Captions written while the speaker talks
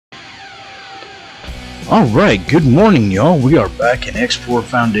Alright, good morning y'all. We are back in X4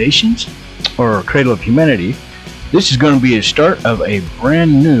 Foundations, or Cradle of Humanity. This is going to be a start of a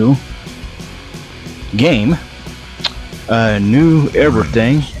brand new game. New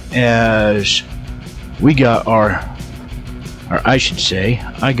everything, as we got or I should say,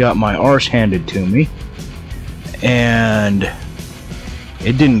 I got my arse handed to me, and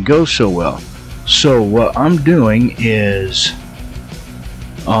it didn't go so well. So what I'm doing is,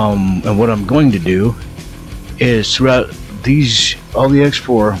 and what I'm going to do is throughout all the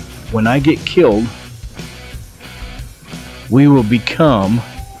X4, when I get killed, we will become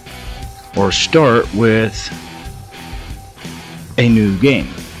or start with a new game.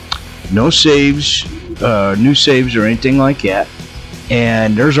 No saves, new saves or anything like that.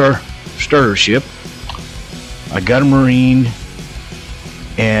 And there's our starter ship. I got a Marine,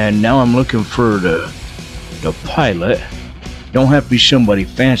 and now I'm looking for the pilot. Don't have to be somebody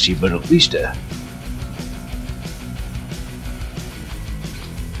fancy, but at least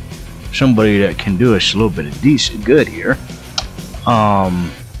somebody that can do us a little bit of decent good here.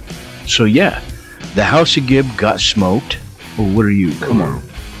 So yeah, the House of Gib got smoked. Oh, what are you? Come on.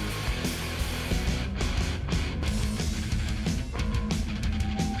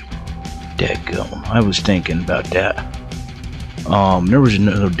 Dadgum, I was thinking about that. There was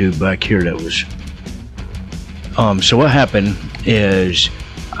another dude back here that was. So what happened is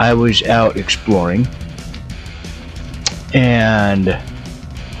I was out exploring, and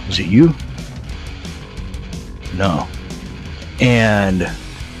was it you? No. And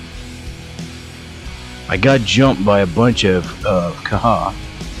I got jumped by a bunch of Kaha.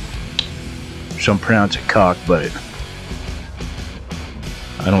 Some pronounce it cock, but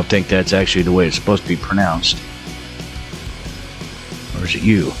I don't think that's actually the way it's supposed to be pronounced. Or is it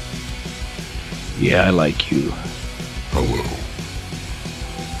you? Yeah, I like you. Hello.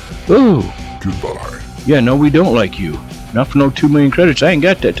 Oh. Goodbye. Yeah, no, we don't like you. Not for no 2 million credits. I ain't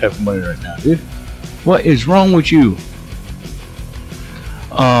got that type of money right now, dude. What is wrong with you?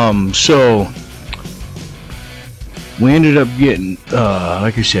 So we ended up getting,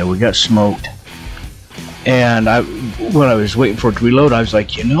 like I said, we got smoked. And when I was waiting for it to reload, I was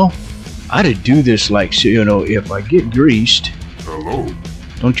like, you know, I ought to do this like, so, you know, if I get greased. Hello.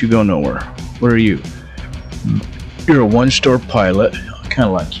 Don't you go nowhere. What are you? You're a one-star pilot. Kind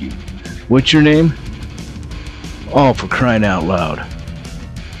of like you. What's your name? Oh, for crying out loud.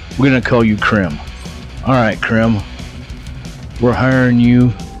 We're gonna call you Krim. Alright, Krim. We're hiring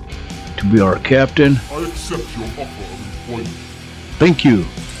you to be our captain. I accept your offer of employment. Thank you.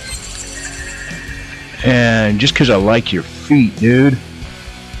 And just because I like your feet, dude.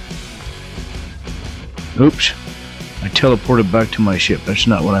 Oops. I teleported back to my ship. That's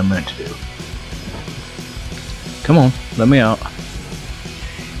not what I meant to do. Come on, let me out.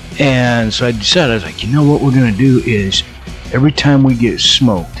 And so I decided, I was like, you know what we're going to do is, every time we get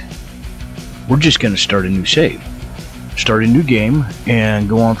smoked, we're just going to start a new save. Start a new game, and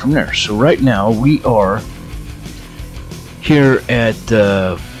go on from there. So right now, we are here at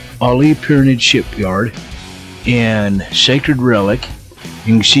the Ali Pyramid Shipyard in Sacred Relic.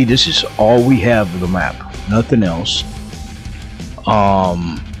 You can see this is all we have of the map. Nothing else.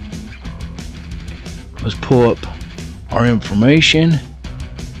 Let's pull up our information.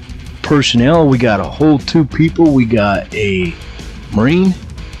 Personnel, we got a whole 2 people. We got a Marine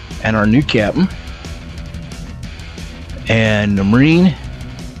and our new captain. And the Marine,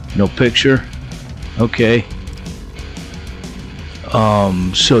 no picture. Okay.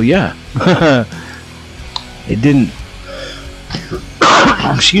 So yeah. It didn't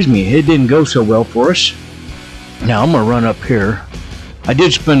excuse me, it didn't go so well for us. Now I'm gonna run up here. I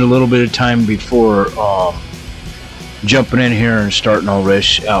did spend a little bit of time before jumping in here and starting all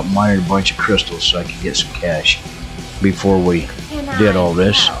this out, mining a bunch of crystals so I could get some cash before we did all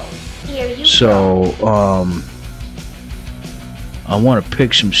this. So I want to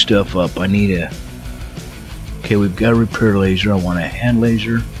pick some stuff up. I need a, okay, we've got a repair laser. I want a hand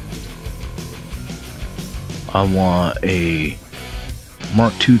laser. I want a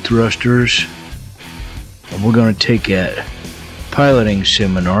Mark II thrusters. And we're going to take a piloting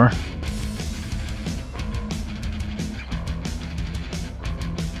seminar.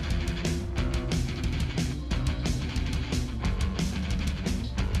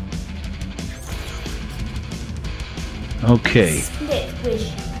 Okay.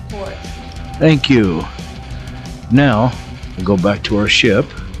 Thank you. Now, we'll go back to our ship.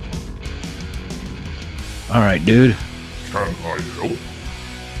 Alright, dude. Can I help?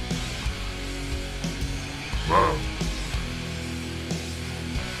 Ma'am.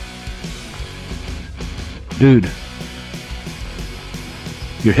 Dude.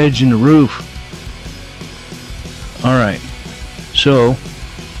 Your head's in the roof. Alright, so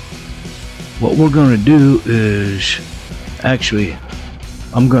what we're going to do is, actually,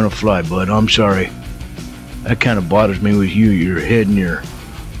 I'm going to fly, bud. I'm sorry. That kind of bothers me with you, your head and your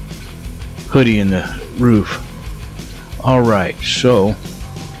hoodie in the roof. Alright, so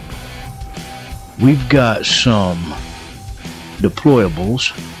we've got some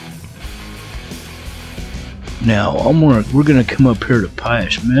deployables. Now we're gonna come up here to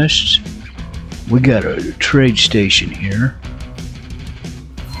Pious Mists. We got a trade station here.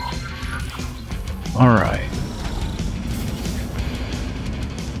 Alright.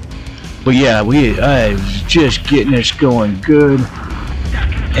 But yeah, I was just getting this going good,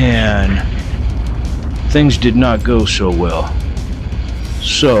 and things did not go so well.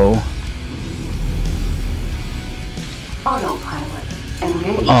 So autopilot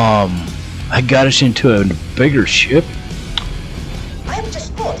engaged. I got us into a bigger ship. I've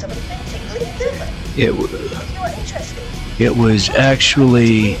just thought of a thing different. It If you are interested. It was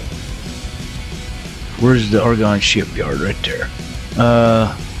actually, where's the Argon shipyard? Right there.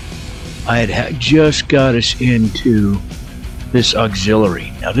 I had just got us into this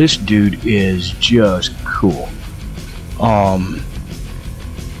auxiliary. Now this dude is just cool. Can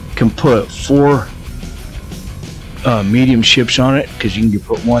put 4 medium ships on it, because you can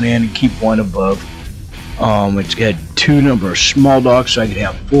put one in and keep one above. It's got 2 number of small docks, so I could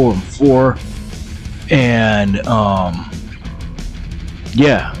have 4 and 4. And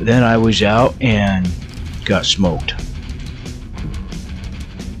yeah, then I was out and got smoked.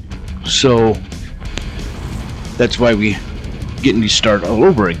 So that's why we getting to start all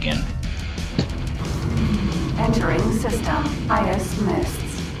over again. Entering system. Pious Mists.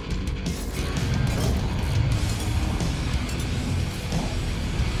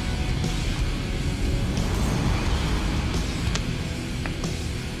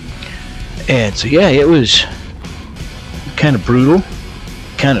 And so yeah, it was kind of brutal,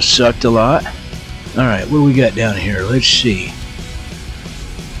 kind of sucked a lot. Alright, what do we got down here? Let's see.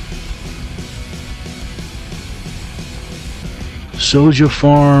 Soldier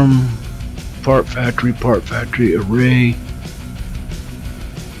farm, part factory, array.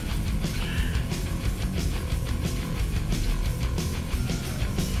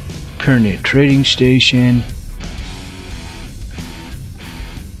 Currently a trading station.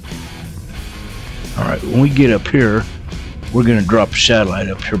 Alright, when we get up here, we're going to drop a satellite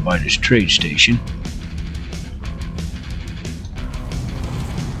up here by this trade station.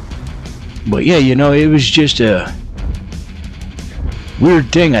 But yeah, you know, it was just a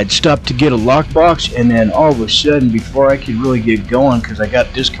weird thing. I'd stop to get a lockbox, and then all of a sudden, before I could really get going, because I got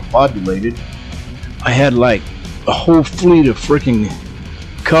discombobulated, I had like a whole fleet of freaking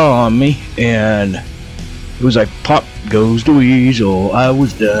car on me, and it was like, pop goes the weasel. I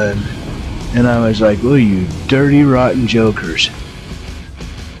was done. And I was like, oh, you dirty, rotten jokers.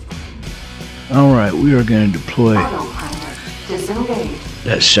 Alright, we are going to deploy Autopilot disengaged.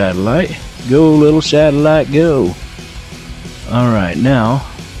 that satellite. Go, little satellite, go. Alright, now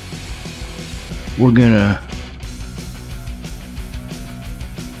we're going to...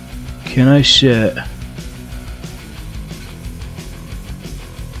 Can I set...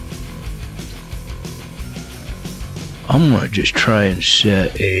 I'm going to just try and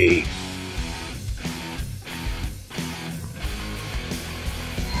set a...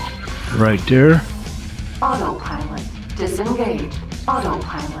 right there. Autopilot disengaged.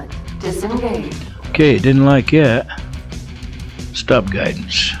 Autopilot disengaged. Okay, didn't like that. Stop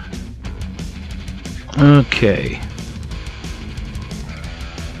guidance. Okay.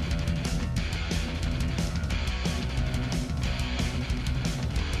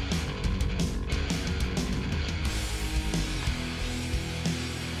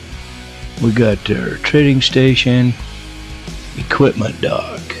 We got our trading station, equipment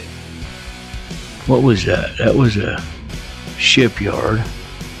dock. What was that? That was a shipyard.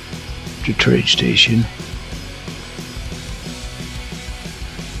 The trade station.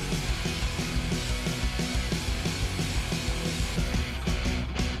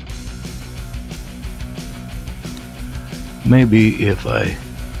 Maybe if I...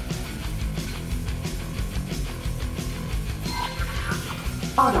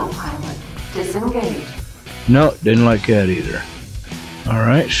 Autopilot disengaged. No, didn't like that either.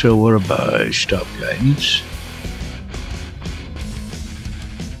 Alright, so what about I stop guidance?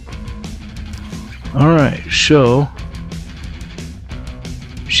 Alright, so...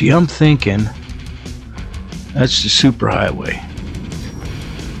 See, I'm thinking... That's the superhighway.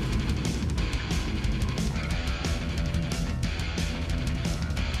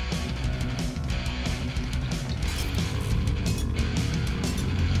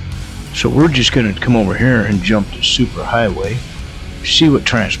 So we're just going to come over here and jump to super highway, see what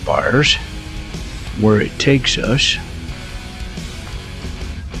transpires, where it takes us.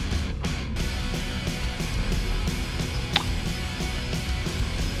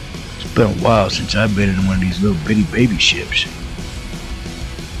 It's been a while since I've been in one of these little bitty baby ships.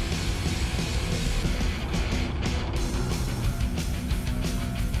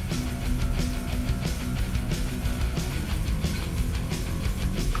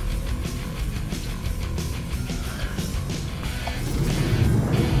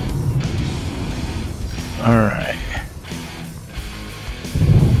 Alright.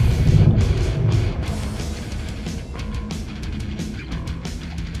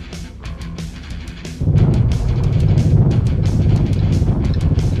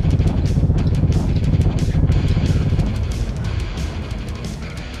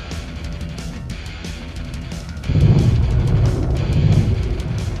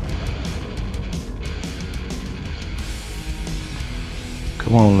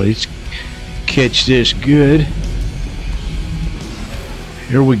 Come on, let's catch this good.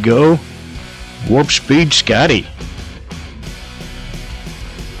 Here we go. Warp speed Scotty.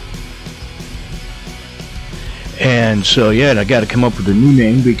 And so yeah, I got to come up with a new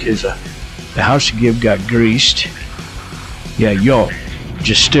name because the House of Give got greased. Yeah, y'all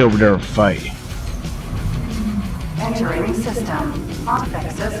just stay over there and fight. Entering system.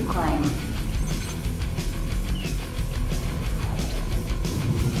 Offexus claim.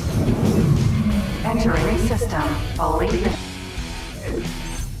 Entering system. Fully fit.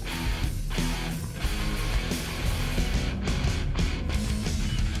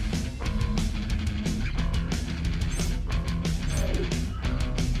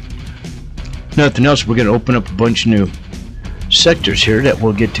 Nothing else, we're going to open up a bunch of new sectors here that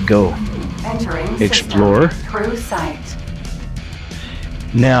we'll get to go Entering explore. system. Crew site.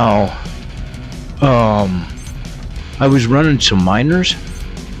 Now, I was running some miners,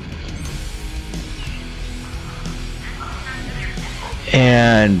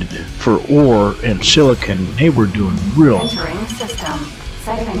 and for ore and silicon, they were doing real Entering system.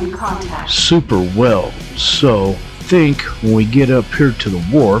 Second contact. super well. So, think when we get up here to the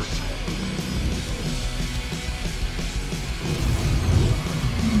wharf,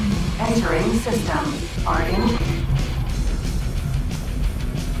 Entering system. Argon.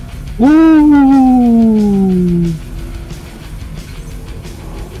 ooh,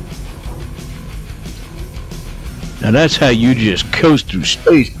 now that's how you just coast through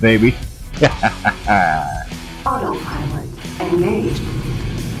space, baby. Autopilot. Engaged.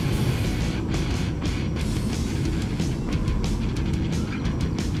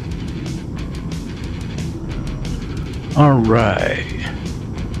 All right.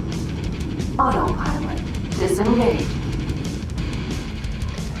 Autopilot. Disengaged.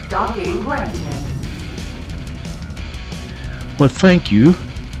 Docking granted. Well, thank you.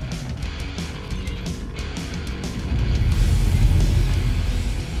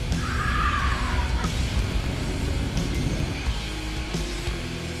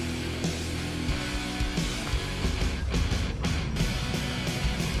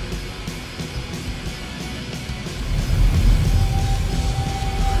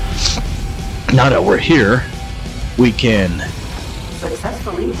 Now that we're here, we can,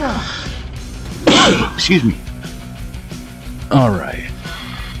 Successfully done. excuse me. All right,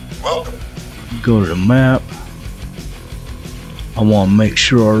 Welcome. go to the map. I want to make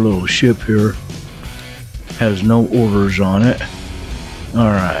sure our little ship here has no orders on it. All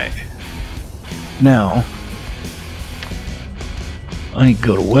right, now I need to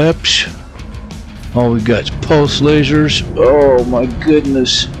go to WEPs. All we got is pulse lasers. Oh my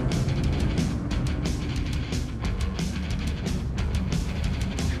goodness.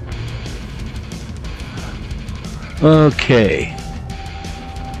 Okay.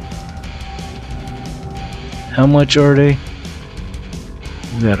 How much are they?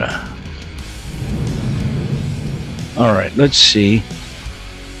 We gotta. Alright, let's see.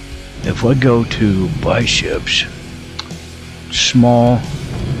 If I go to buy ships, small.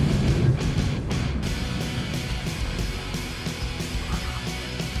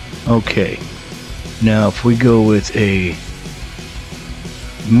 Okay. Now if we go with a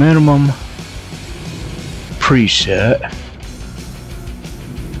minimum preset,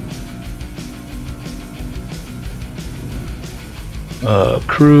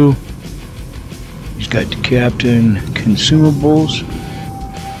 crew, he's got the captain, consumables,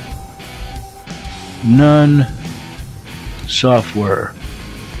 none, software,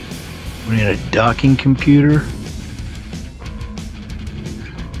 we need a docking computer.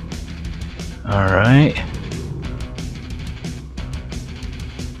 Alright.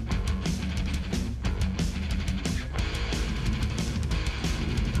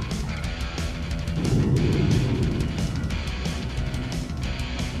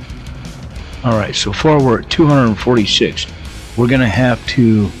 Alright, so far we're at 246. We're gonna have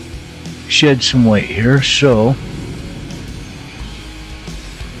to shed some weight here, so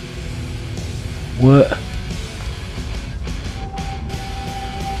what?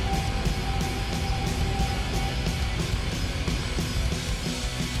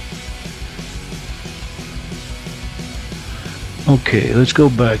 Okay, let's go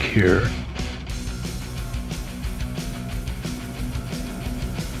back here.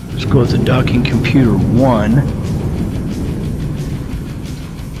 Let's go with the docking computer 1.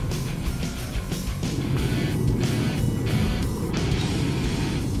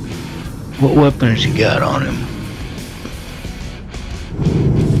 What weapons he got on him?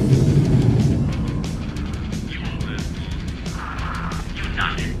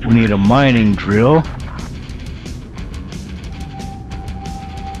 We need a mining drill.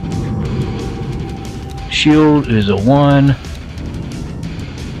 Shield is a 1.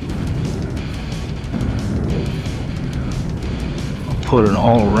 I'll put an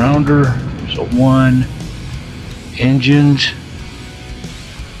all-rounder. It's a 1. Engines.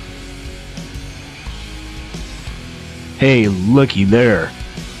 Hey, looky there.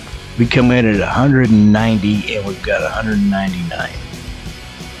 We come in at 190 and we've got 199.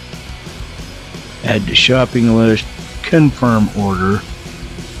 Add to shopping list. Confirm order.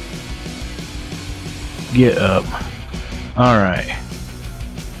 Get up. Alright.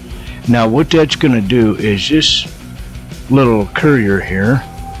 Now what that's going to do is this little courier here,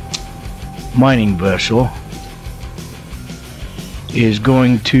 mining vessel, is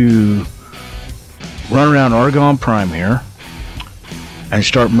going to run around Argon Prime here and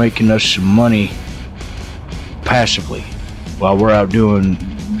start making us some money passively while we're out doing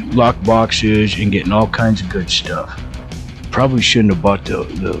lock boxes and getting all kinds of good stuff. Probably shouldn't have bought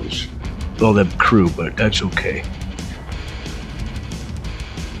those. Well, them crew, but that's okay.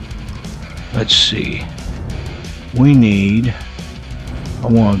 Let's see. We need, I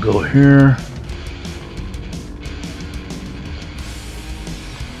want to go here.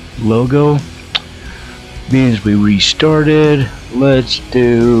 Logo. Means we restarted. Let's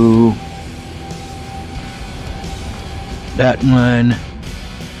do that one.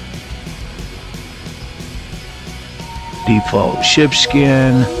 Default ship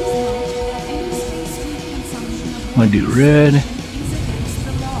skin. I'm gonna do red,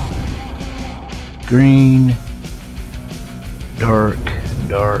 green, dark,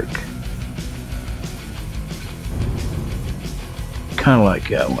 dark. Kind of like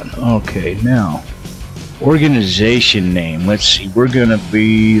that one. Okay, now organization name. Let's see. We're gonna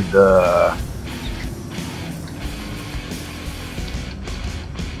be the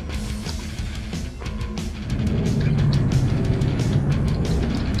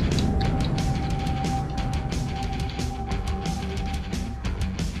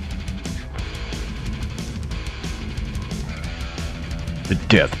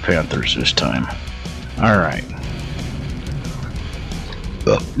Death Panthers this time. Alright.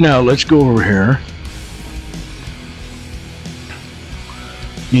 Now let's go over here.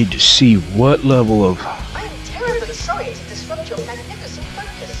 Need to see what level of... I am terribly sorry to disrupt your magnificent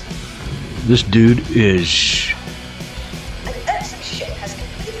focus. This dude is... An irksome ship has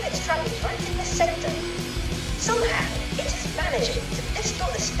completed its travels right in this sector. Somehow, it is managing to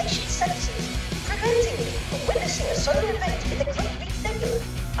distort the station's sensors, preventing me from witnessing a solar event in the Great Big Nebula.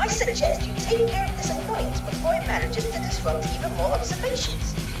 I suggest you take care of this annoyance before it manages to disrupt even more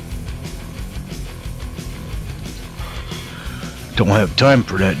observations. Don't have time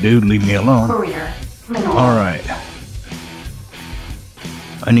for that, dude. Leave me alone. Courier. Alright.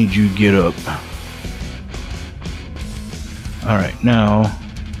 I need you to get up. Alright, now...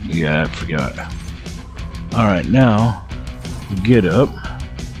 Yeah, I forgot. Alright, now... Get up.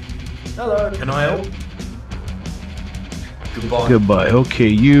 Hello, can I help? Goodbye. Goodbye. Okay,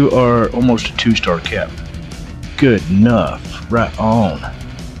 you are almost a 2-star cap. Good enough. Right on.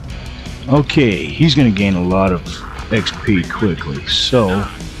 Okay, he's going to gain a lot of XP quickly. So,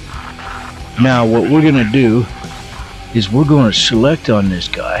 now what we're going to do is we're going to select on this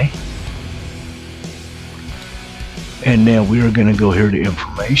guy. And then we are going to go here to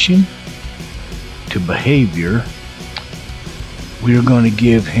information, to behavior. We are going to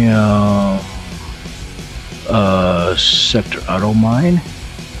give him sector auto mine.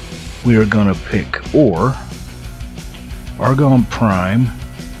 We are going to pick ore, Argon Prime,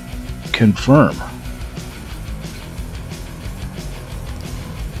 confirm.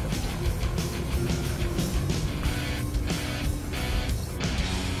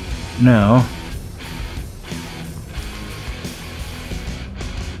 Now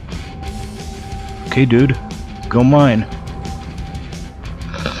okay, dude, go mine.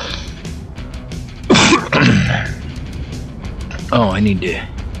 Oh, I need to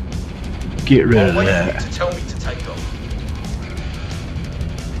get rid of I'll wait for you that. to tell me to take off.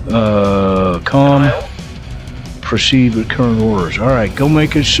 Calm. Can I help? Proceed with current orders. Alright, go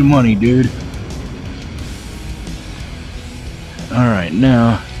make us some money, dude. Alright,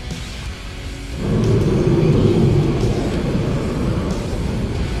 now.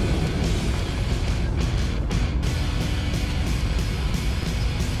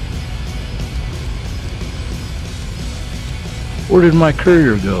 Where did my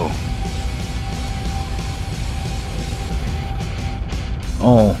courier go?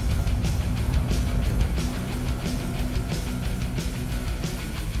 Oh.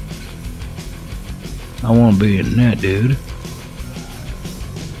 I want to be in that, dude.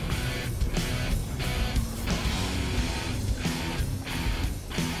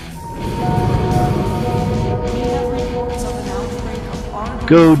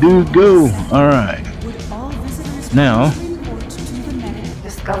 Go, dude, go. Alright. Now.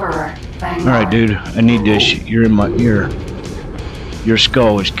 Discoverer. Vanguard. Alright, dude. I need this. You're in my ear. Your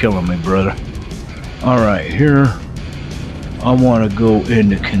skull is killing me, brother. Alright, here. I want to go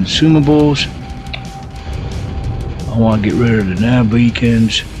into consumables. I want to get rid of the nav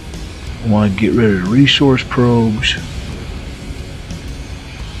beacons. I want to get rid of the resource probes.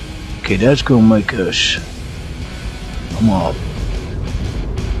 Okay, that's going to make us... I'm going to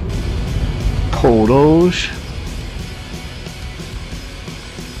pull those.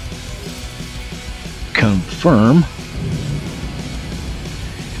 Confirm.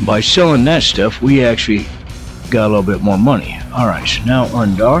 By selling that stuff, we actually got a little bit more money. Alright, so now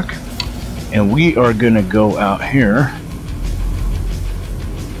undock. And we are going to go out here.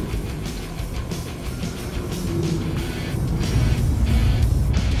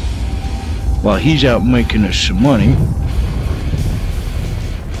 While he's out making us some money.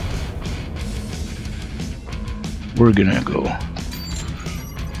 We're going to go.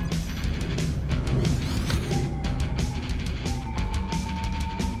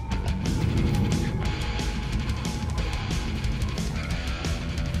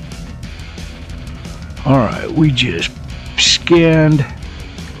 Alright, we just scanned.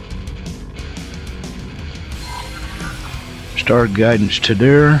 Start guidance to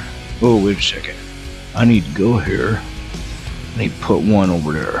there. Oh, wait a second. I need to go here. I need to put one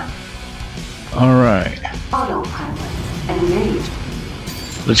over there. Alright. Autopilot. Engaged.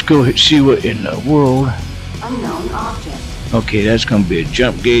 Let's go see what in the world. Unknown object. Okay, that's going to be a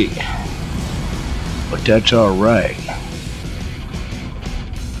jump gate. But that's alright.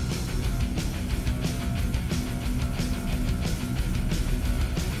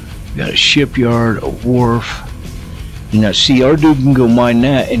 Got a shipyard, a wharf. Now see, our dude can go mine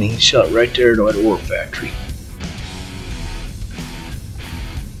that, and he's shot right there to the ore factory.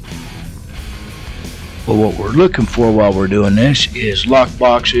 But what we're looking for while we're doing this is lock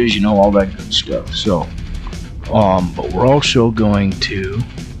boxes, you know, all that good stuff. So, but we're also going to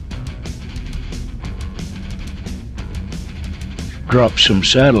drop some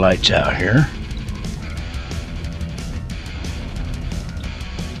satellites out here.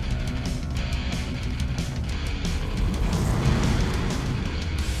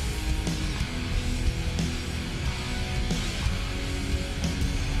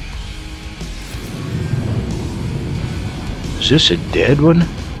 Is this a dead one?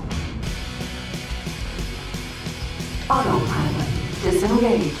 Autopilot.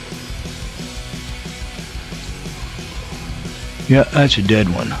 Disengaged. Yeah, that's a dead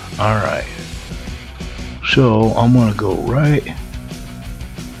one. Alright. So, I'm gonna go right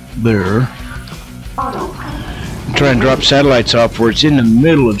there. Autopilot. Try and drop satellites off where it's in the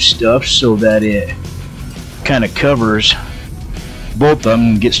middle of stuff so that it kind of covers both of them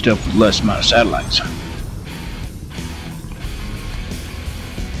and get stuff with less amount of satellites.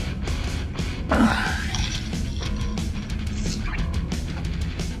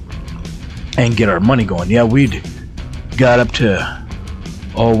 And get our money going. Yeah, we'd got up to,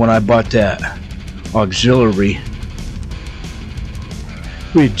 oh, when I bought that auxiliary,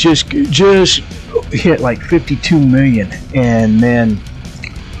 we had just hit like 52 million, and then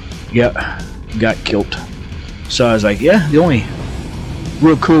yeah, got killed. So I was like, yeah, the only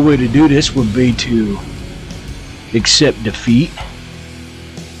real cool way to do this would be to accept defeat.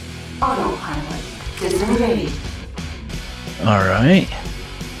 Autopilot. Disengaged. All right.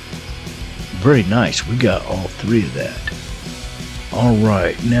 Very nice. We got all three of that. All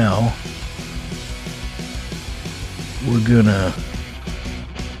right, now we're gonna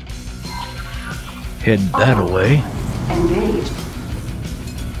head that away. Engaged.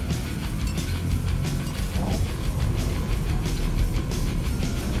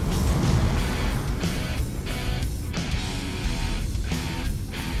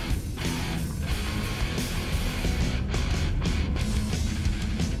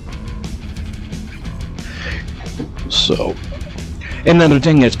 So, another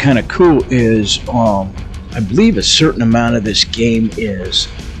thing that's kind of cool is, I believe a certain amount of this game is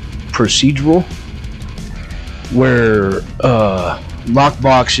procedural, where lock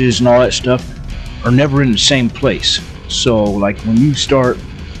boxes and all that stuff are never in the same place. So, like when you start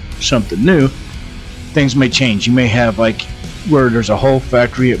something new, things may change. You may have, like, where there's a whole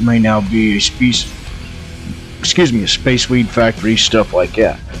factory, it may now be a space weed factory, stuff like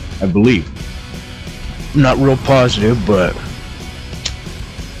that, I believe. I'm not real positive, but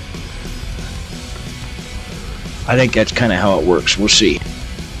I think that's kind of how it works. We'll see.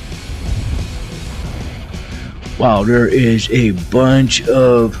 Wow, there is a bunch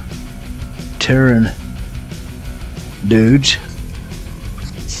of Terran dudes.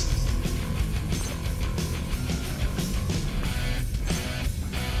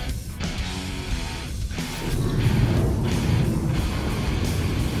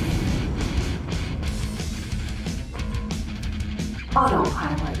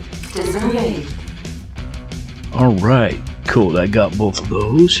 Autopilot disengaged. Alright, cool. I got both of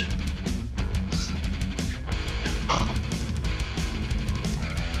those.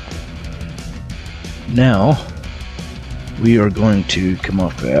 Now, we are going to come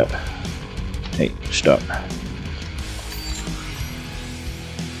off that. Hey, stop.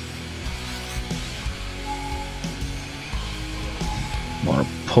 I'm going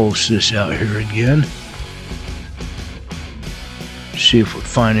to pulse this out here again. See if we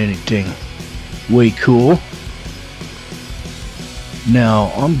find anything way cool.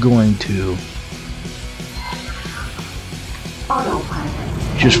 Now I'm going to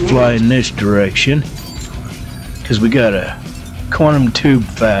just fly in this direction because we got a quantum tube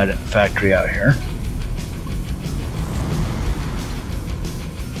factory out here.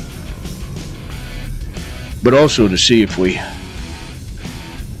 But also to see if we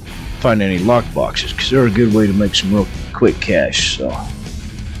find any lock boxes, because they're a good way to make some real quick cash. So, I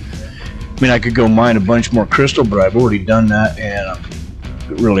mean, I could go mine a bunch more crystal, but I've already done that, and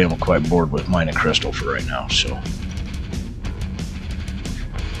really I'm quite bored with mining crystal for right now. So,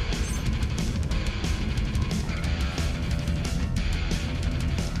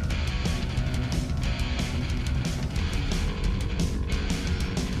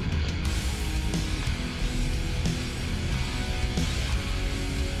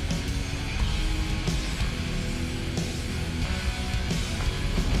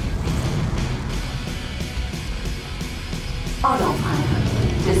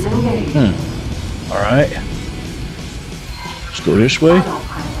 Autopilot disengaged. Alright. Let's go this way.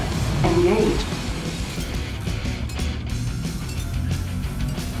 Autopilot engaged.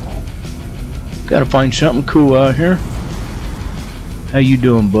 Gotta find something cool out here. How you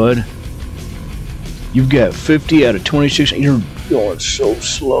doing, bud? You've got 50 out of 26. You're going so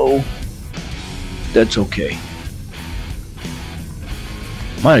slow. That's okay.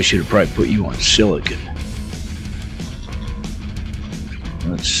 Might have should have probably put you on silicon.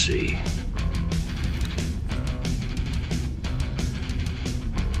 Let's see.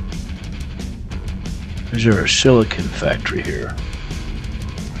 Is there a silicon factory here?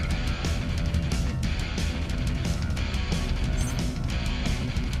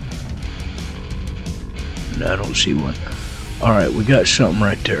 No, I don't see one. Alright, we got something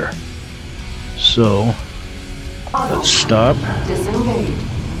right there. So, let's stop. Disengaged.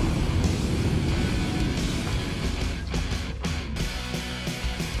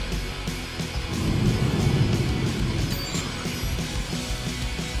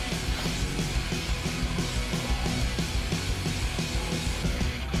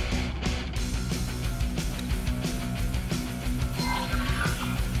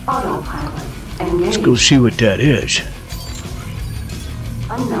 Autopilot engaged. Let's go see what that is.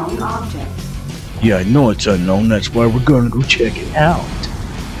 Unknown object. Yeah, I know it's unknown. That's why we're going to go check it out.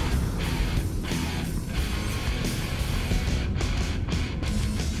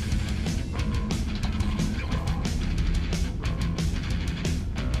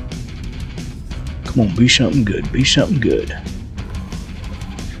 Come on, be something good. Be something good.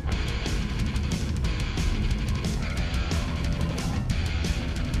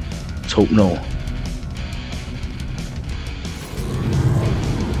 Let's hope no.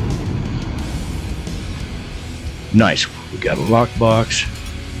 Nice. We got a lockbox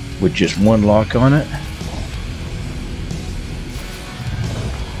with just one lock on it.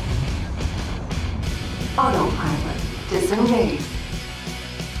 Autopilot disengaged.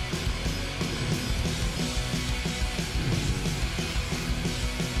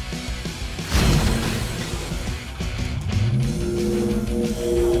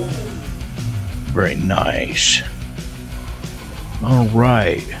 Very nice. All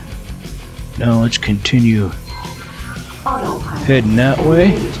right. Now let's continue Heading that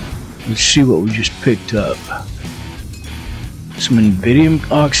way. Let's see what we just picked up. Some Nvidium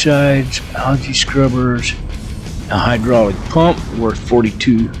oxides, algae scrubbers, a hydraulic pump worth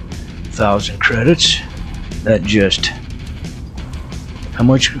 42,000 credits. That just, how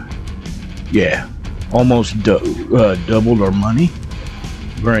much? Yeah, almost doubled our money.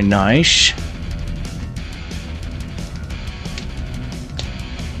 Very nice.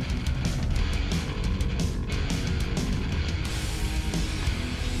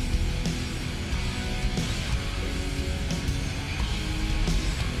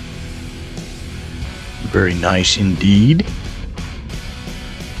 Very nice indeed.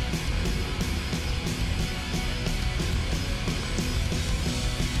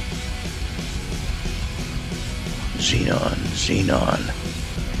 Xenon.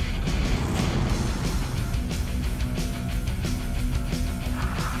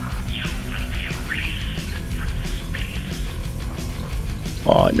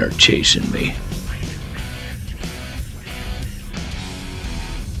 Oh, and they're chasing me.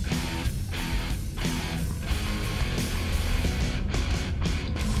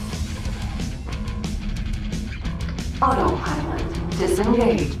 Autopilot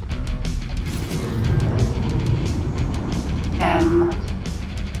disengaged. M.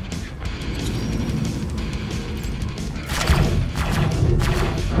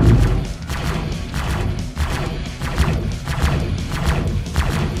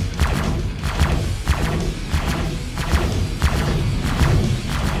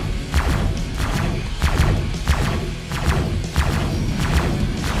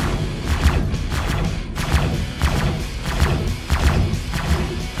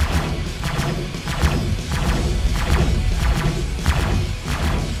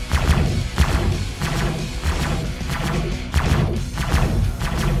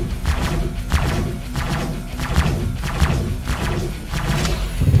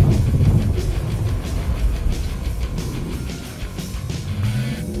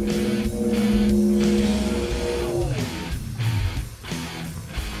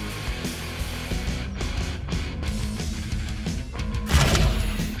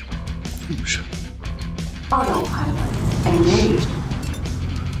 Autopilot engaged.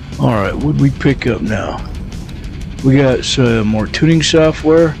 Alright, what did we pick up now? We got some more tuning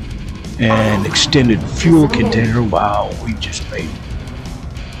software and extended fuel container. Wow, we just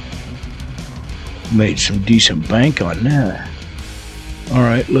made some decent bank on that.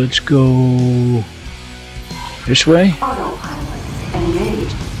 Alright, let's go this way. Autopilot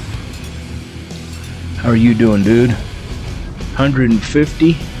engaged. How are you doing, dude?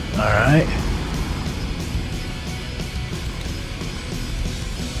 150. Alright.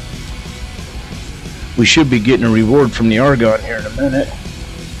 We should be getting a reward from the Argon here in a minute.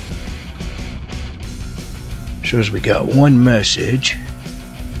 Shows we got one message.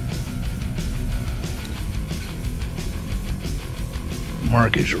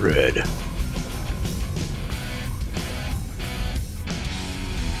 Mark is red.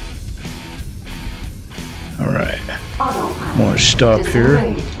 Alright. I'm gonna stop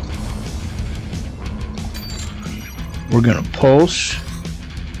here. We're gonna pulse.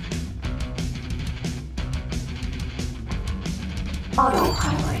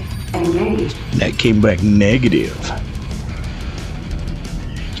 Autopilot engaged. That came back negative.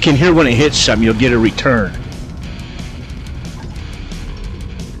 You can hear when it hits something, you'll get a return.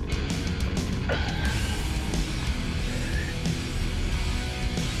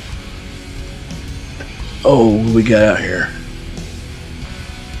 Oh, what we got out here?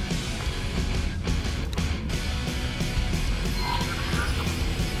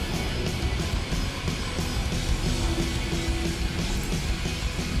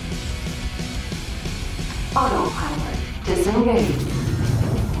 Autopilot disengaged.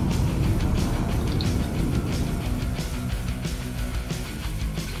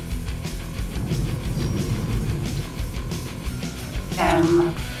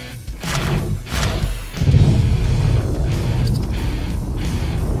 M.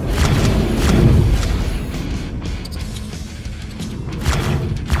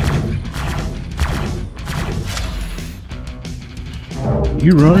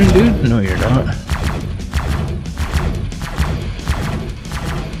 You running, dude? No, you're not.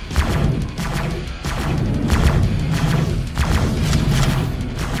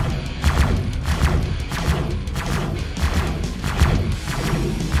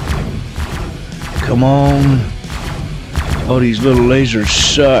 Come on. Oh, these little lasers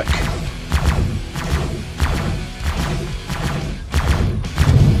suck.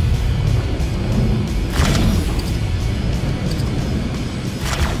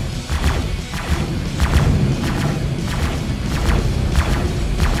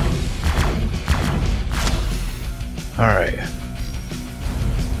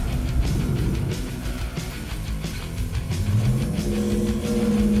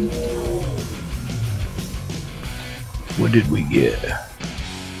 What did we get?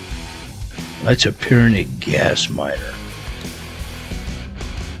 That's a Pyreneed gas miner.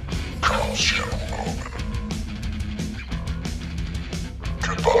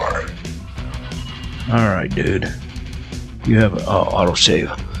 Goodbye. Alright, dude. You have an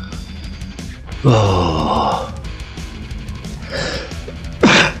autosave. Oh.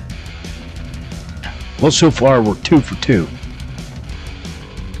 Well, so far we're 2 for 2.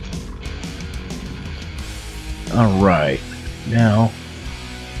 Alright. Now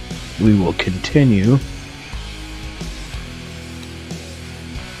we will continue.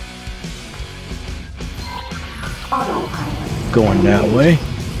 Autopilot. Going that way.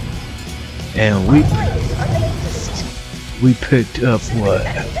 And we picked up what?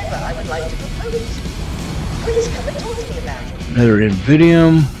 I would like to propose. Please come and talk to me about it. Another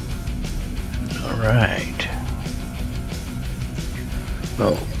Invidium. Alright.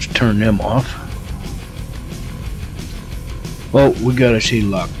 Well, let's turn them off. Oh, we gotta see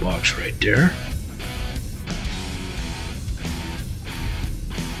lockbox right there.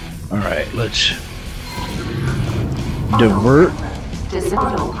 Alright, let's divert.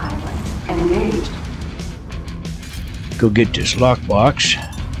 Autopilot. Engaged. Go get this lockbox.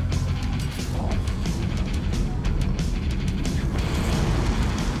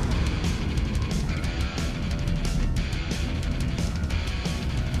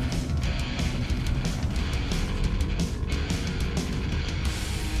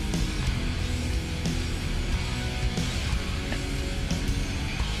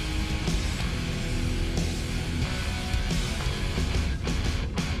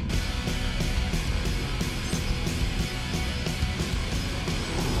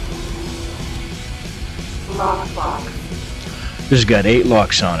 Lockbox. This has got 8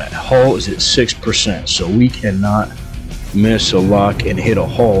 locks on it. Hull is at 6%, so we cannot miss a lock and hit a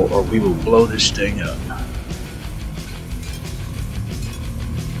hull or we will blow this thing up.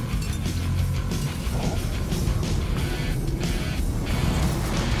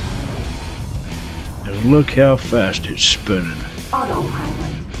 And look how fast it's spinning.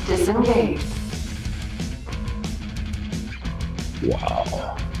 Autopilot. Disengaged.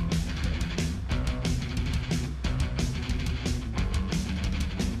 Wow.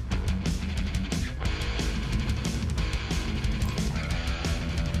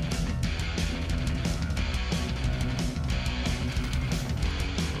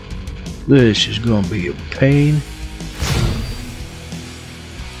 This is going to be a pain.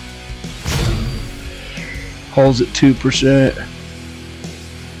 Hull's at 2%.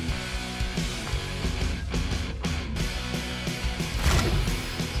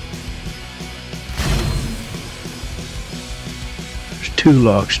 There's 2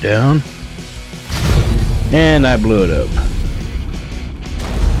 locks down. And I blew it up.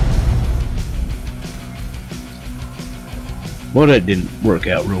 Well, that didn't work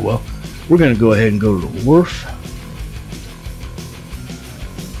out real well. We're going to go ahead and go to the wharf.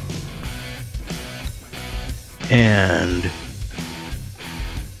 And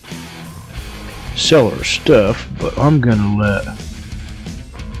sell our stuff, but I'm going to let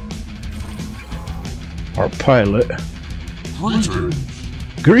our pilot.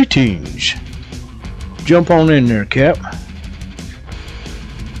 Greetings. Jump on in there, Cap.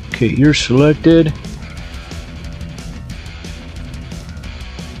 Okay, you're selected.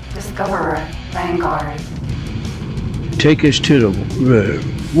 Discoverer. Vanguard. Take us to the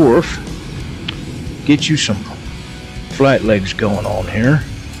wharf. Get you some flight legs going on here.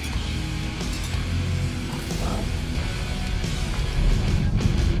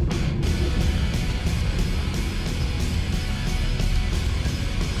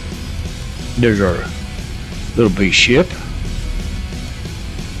 There's our little B ship.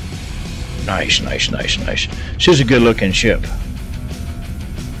 Nice, nice, nice, nice. This is a good looking ship.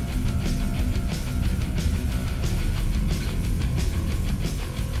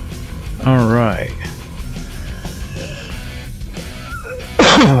 All right.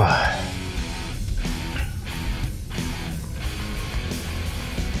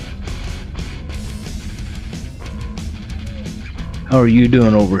 How are you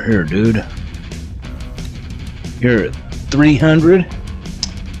doing over here, dude? You're at 300.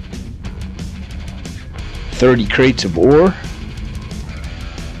 30 crates of ore.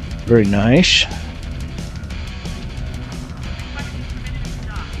 Very nice.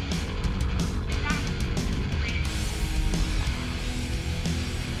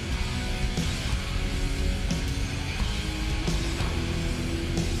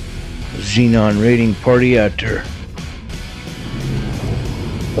 Xenon raiding party out there.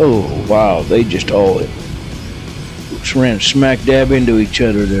 Oh wow, they just all ran smack dab into each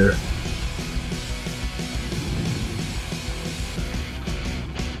other there.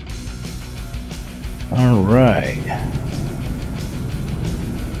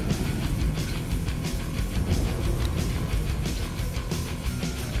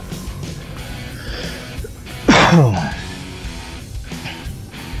 Well,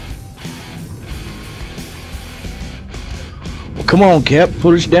 come on, Cap,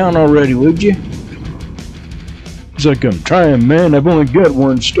 put us down already, would you? He's like, I'm trying, man. I've only got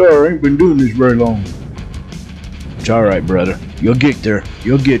 1 star. I ain't been doing this very long. It's alright, brother. You'll get there.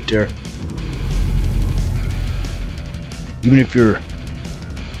 You'll get there. Even if your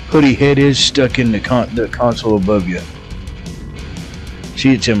hoodie head is stuck in the console above you.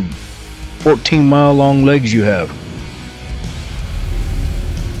 See, it's them 14-mile long legs you have.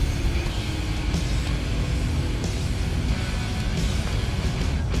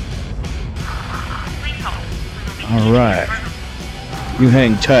 Alright. You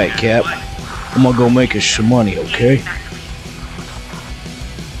hang tight, Cap. I'm gonna go make us some money, okay?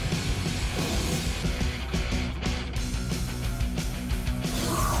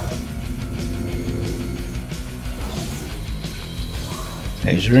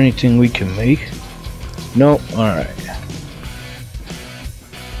 Hey, is there anything we can make? Nope. Alright.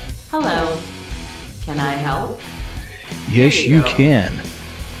 Hello. Can I help? Yes, you can.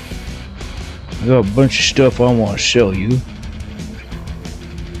 I got a bunch of stuff I want to sell you.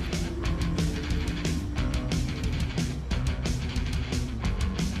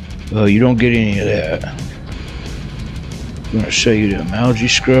 Well, you don't get any of that. I'm going to sell you them algae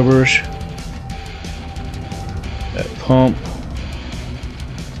scrubbers. That pump.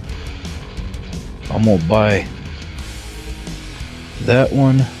 I'm going to buy that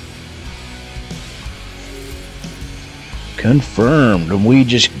one. Confirmed. And we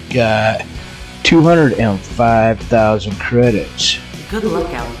just got 205,000 credits. Good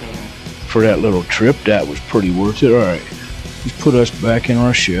look out there. For that little trip. That was pretty worth it. Alright. Let's put us back in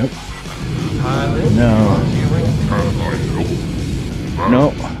our ship. No.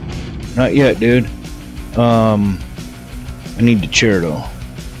 Nope. Not yet, dude. I need the chair though.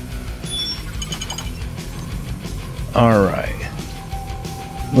 Alright.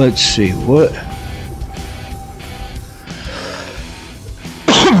 Let's see what.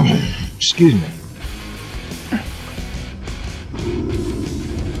 Excuse me.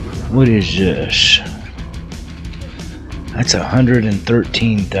 What is this? That's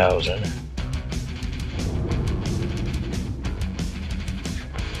 113,000.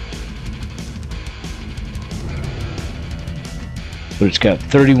 But it's got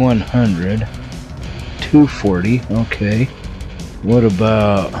 3,100. 240. Okay. What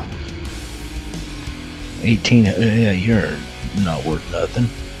about 18? Yeah, you're not worth nothing.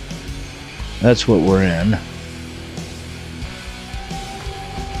 That's what we're in.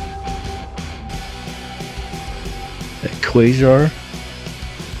 That Quasar.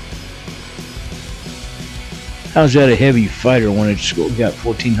 How's that a heavy fighter when it's got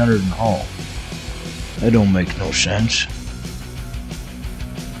 1,400 in the hull? That don't make no sense.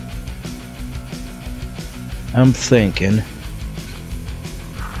 I'm thinking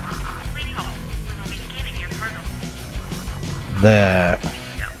that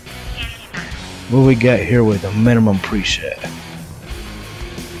what we got here with a minimum preset.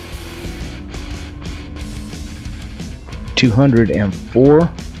 204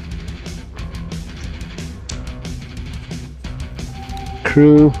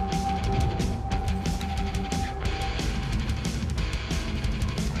 crew.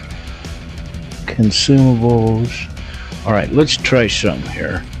 Consumables. Alright, let's try something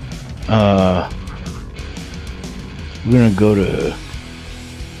here. We're gonna go to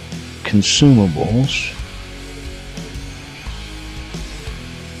consumables.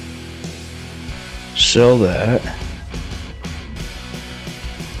 Sell that.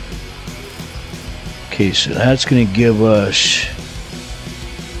 Okay, so that's gonna give us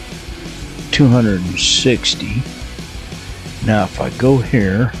 260. Now if I go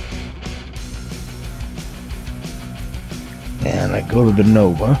here and I go to the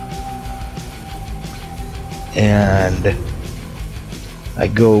Nova and I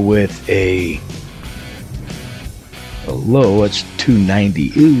go with a low, it's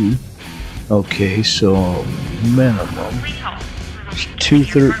 290. Ooh. Okay, so minimum is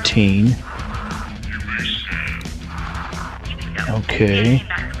 213. Okay.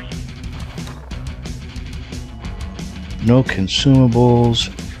 No consumables.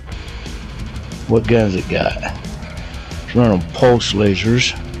 What guns it got? It's running pulse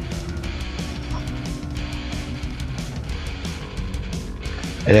lasers.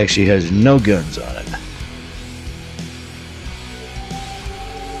 It actually has no guns on it.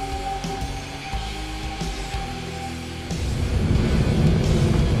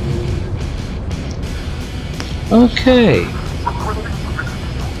 Okay.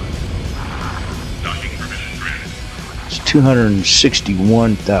 It's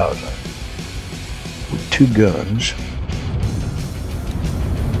 261,000. 2 guns.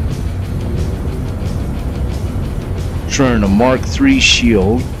 It's running a Mark III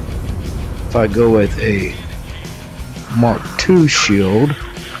shield. If I go with a Mark II shield,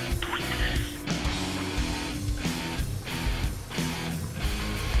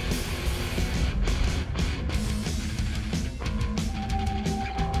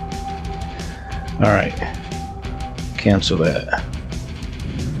 alright, cancel that.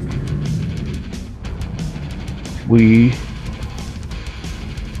 We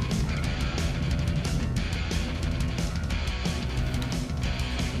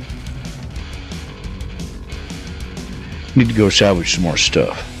need to go salvage some more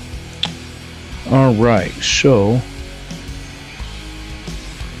stuff. Alright, so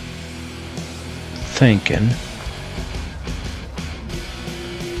thinking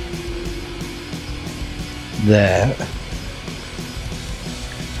that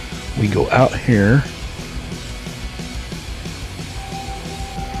we go out here,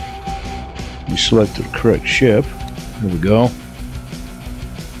 we select the correct ship. There we go.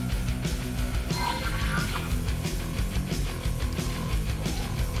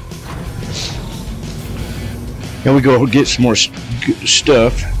 And we go get some more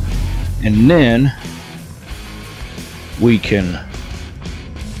stuff, and then we can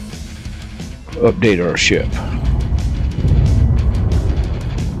update our ship.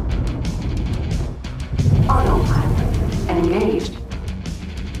 Autopilot engaged.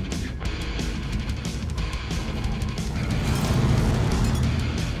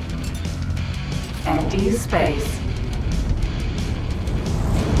 Empty space.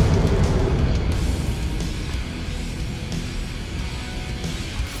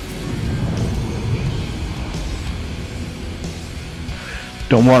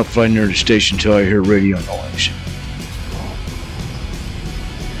 Don't want to fly near the station until I hear radio noise.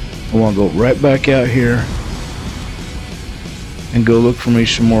 I want to go right back out here and go look for me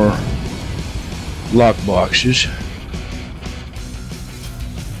some more lock boxes.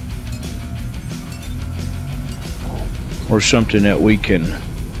 Or something that we can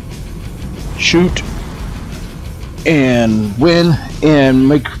shoot and win and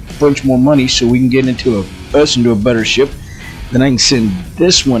make a bunch more money so we can get into into a better ship. Then I can send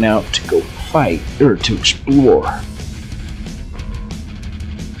this one out to go fight or to explore.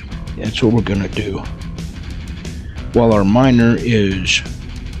 That's what we're gonna do. While our miner is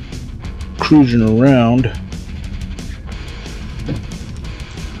cruising around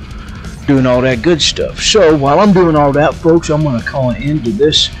doing all that good stuff. So while I'm doing all that, folks, I'm gonna call an end to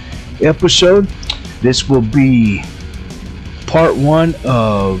this episode. This will be part 1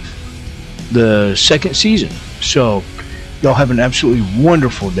 of the 2nd season. So y'all have an absolutely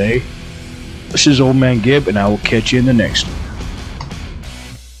wonderful day. This is Old Man Gib, and I will catch you in the next one.